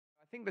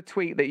think the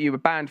tweet that you were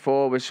banned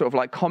for was sort of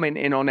like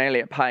commenting on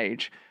Elliot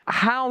Page.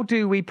 How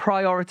do we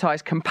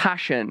prioritize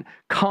compassion,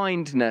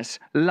 kindness,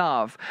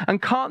 love?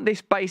 And can't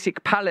this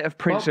basic palette of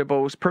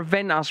principles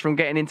prevent us from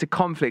getting into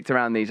conflict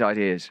around these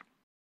ideas?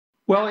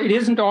 Well, it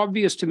isn't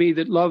obvious to me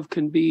that love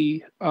can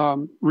be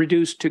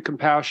reduced to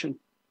compassion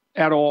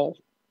at all,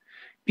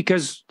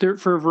 because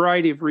for a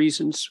variety of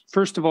reasons.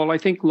 First of all, I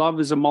think love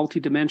is a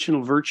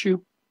multidimensional virtue.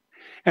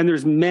 And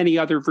there's many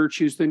other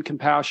virtues than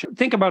compassion.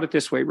 Think about it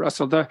this way,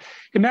 Russell.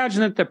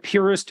 Imagine that the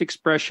purest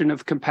expression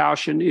of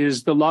compassion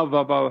is the love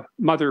of a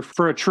mother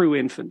for a true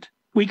infant.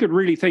 We could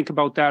really think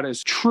about that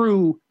as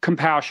true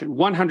compassion,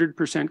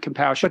 100%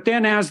 compassion. But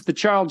then as the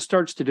child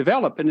starts to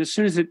develop, and as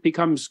soon as it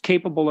becomes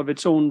capable of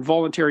its own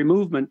voluntary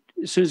movement,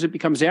 as soon as it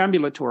becomes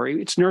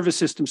ambulatory, its nervous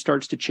system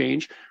starts to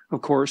change,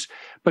 of course.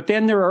 But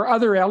then there are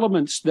other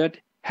elements that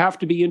have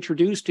to be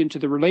introduced into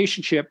the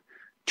relationship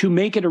to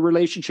make it a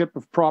relationship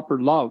of proper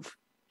love.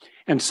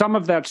 And some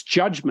of that's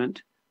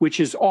judgment, which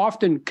is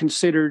often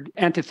considered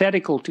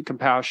antithetical to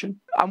compassion.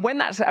 And when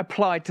that's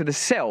applied to the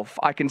self,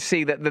 I can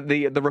see that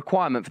the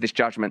requirement for this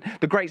judgment,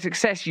 the great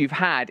success you've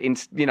had in,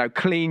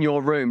 clean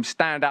your room,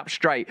 stand up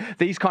straight,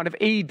 these kind of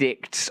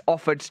edicts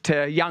offered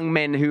to young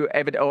men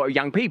or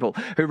young people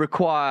who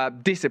require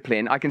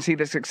discipline, I can see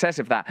the success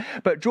of that.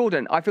 But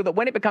Jordan, I feel that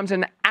when it becomes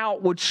an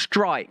outward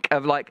strike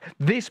of like,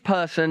 this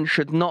person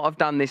should not have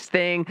done this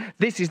thing,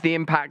 this is the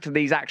impact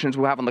these actions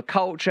will have on the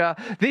culture,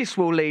 this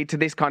will lead to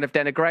this kind of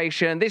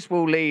denigration, this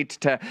will lead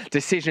to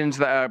decisions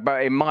that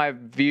are, in my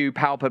view,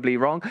 palpably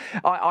wrong.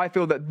 I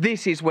feel that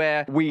this is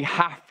where we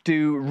have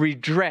to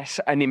redress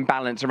an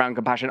imbalance around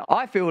compassion.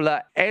 I feel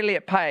that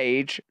Elliot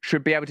Page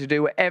should be able to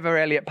do whatever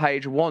Elliot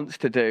Page wants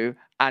to do,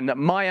 and that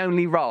my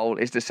only role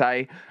is to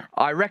say,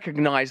 I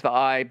recognize that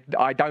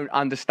I don't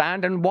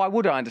understand, and why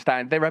would I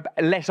understand? There are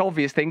less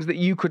obvious things that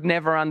you could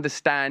never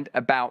understand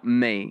about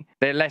me.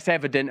 They're less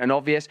evident and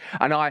obvious,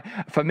 and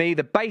for me,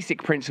 the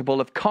basic principle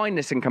of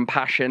kindness and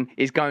compassion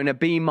is going to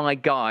be my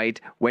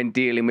guide when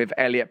dealing with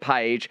Elliot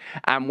Page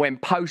and when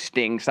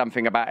posting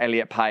something about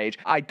Elliot Page.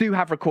 I do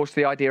have recourse to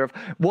the idea of,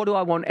 what do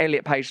I want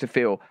Elliot Page to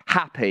feel?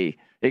 Happy.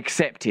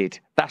 Accepted.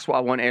 That's what I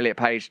want Elliot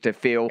Page to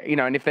feel.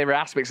 And if there are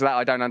aspects of that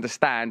I don't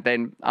understand,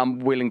 then I'm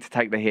willing to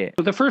take the hit.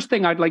 So the first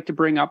thing I'd like to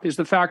bring up is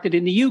the fact that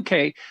in the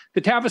UK,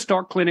 the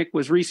Tavistock Clinic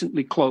was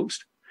recently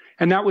closed.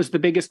 And that was the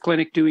biggest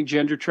clinic doing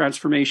gender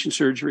transformation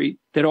surgery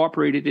that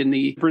operated in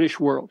the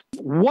British world.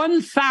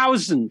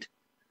 1,000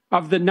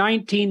 of the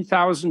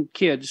 19,000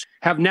 kids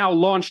have now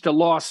launched a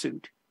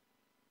lawsuit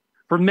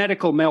for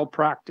medical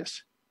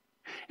malpractice.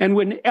 And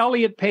when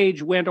Elliot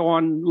Page went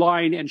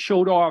online and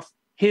showed off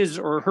his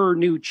or her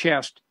new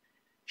chest,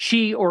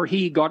 she or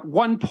he got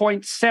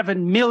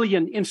 1.7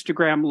 million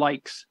Instagram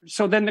likes.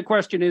 So then the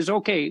question is,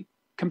 okay,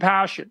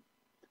 compassion.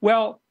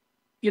 Well,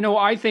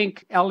 I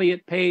think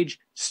Elliot Page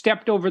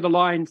stepped over the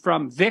line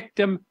from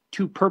victim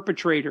to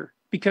perpetrator,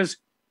 because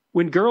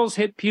when girls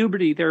hit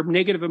puberty, their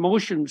negative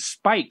emotion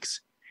spikes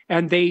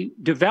and they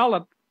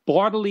develop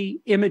bodily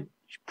image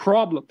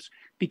problems,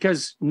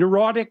 because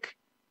neurotic,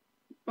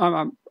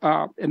 and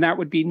that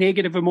would be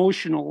negative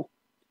emotional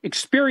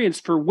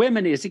experience for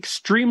women, is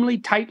extremely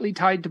tightly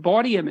tied to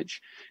body image.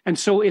 And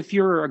so if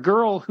you're a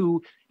girl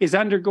who is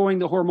undergoing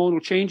the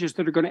hormonal changes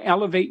that are going to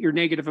elevate your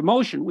negative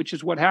emotion, which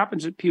is what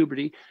happens at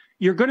puberty,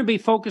 you're going to be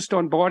focused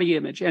on body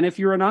image. And if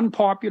you're an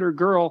unpopular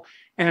girl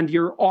and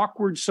you're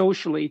awkward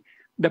socially,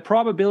 the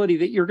probability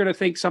that you're going to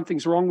think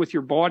something's wrong with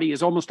your body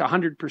is almost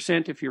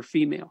 100% if you're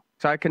female.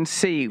 So I can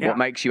see what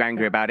makes you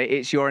angry about it.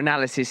 It's your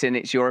analysis and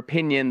it's your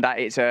opinion that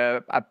it's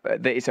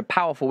a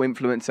powerful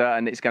influencer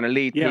and it's going to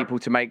lead people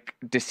to make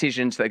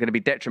decisions that are going to be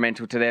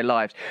detrimental to their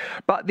lives.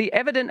 But the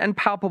evident and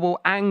palpable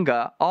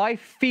anger, I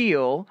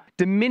feel,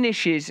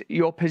 diminishes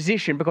your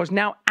position, because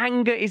now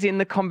anger is in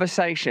the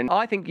conversation.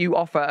 I think you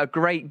offer a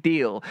great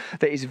deal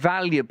that is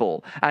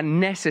valuable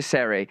and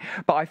necessary,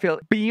 but I feel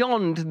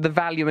beyond the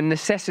value and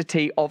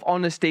necessity of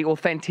honesty,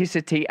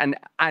 authenticity,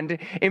 and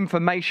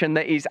information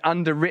that is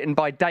underwritten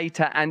by data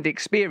and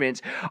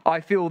experience,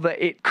 I feel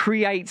that it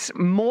creates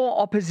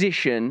more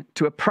opposition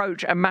to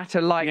approach a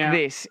matter like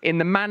this in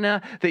the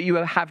manner that you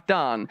have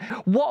done.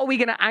 What are we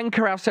going to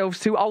anchor ourselves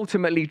to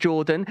ultimately,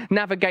 Jordan,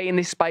 navigating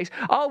this space?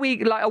 Are we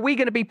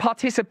going to be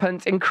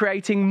participants in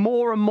creating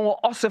more and more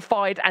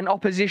ossified and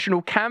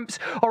oppositional camps,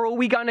 or are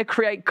we going to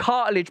create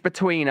cartilage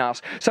between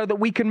us so that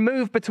we can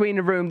move between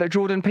a room that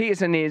Jordan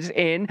Peterson is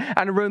in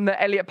and a room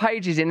that Elliot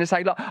Page is in and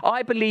say, look,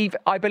 I believe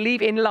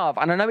in love,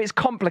 and I know it's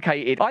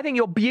complicated. I think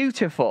you're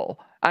beautiful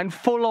and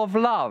full of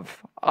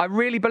love. I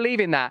really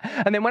believe in that.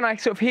 And then when I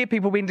sort of hear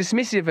people being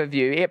dismissive of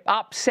you, it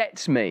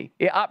upsets me.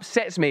 It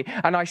upsets me,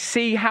 and I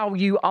see how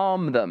you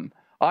arm them.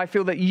 I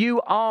feel that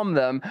you arm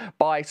them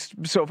by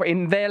sort of,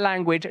 in their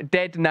language,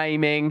 dead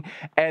naming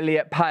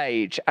Elliot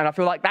Page. And I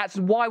feel like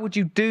why would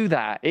you do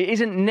that? It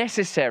isn't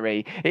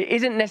necessary. It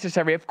isn't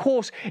necessary. Of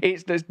course,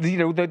 it's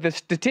the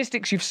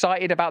statistics you've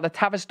cited about the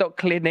Tavistock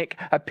Clinic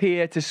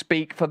appear to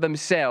speak for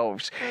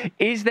themselves.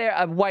 Is there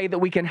a way that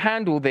we can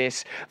handle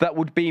this that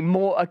would be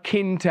more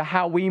akin to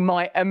how we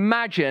might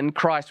imagine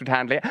Christ would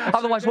handle it?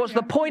 Otherwise, what's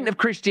the point of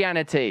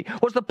Christianity?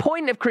 What's the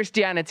point of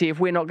Christianity if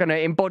we're not going to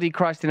embody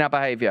Christ in our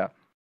behavior?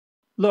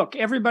 Look,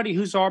 everybody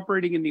who's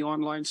operating in the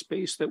online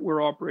space that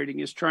we're operating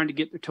is trying to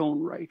get the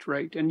tone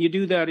right? And you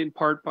do that in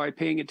part by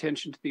paying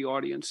attention to the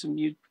audience. And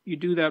you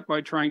do that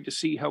by trying to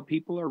see how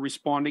people are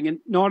responding, and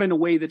not in a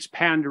way that's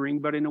pandering,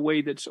 but in a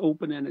way that's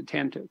open and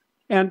attentive.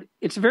 And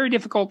it's a very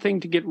difficult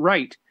thing to get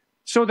right.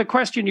 So the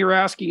question you're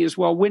asking is,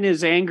 well, when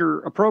is anger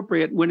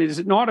appropriate? When is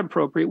it not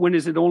appropriate? When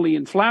is it only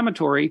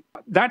inflammatory?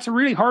 That's a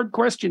really hard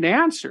question to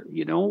answer,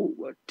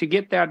 to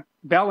get that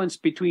balance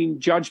between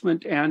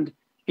judgment and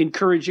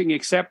encouraging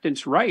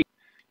acceptance right.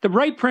 The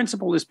right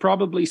principle is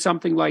probably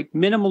something like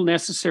minimal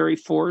necessary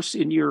force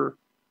in your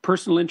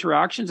personal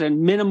interactions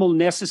and minimal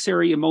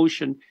necessary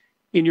emotion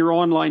in your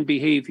online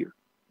behavior.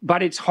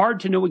 But it's hard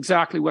to know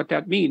exactly what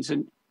that means.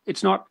 And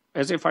it's not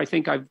as if I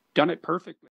think I've done it perfectly.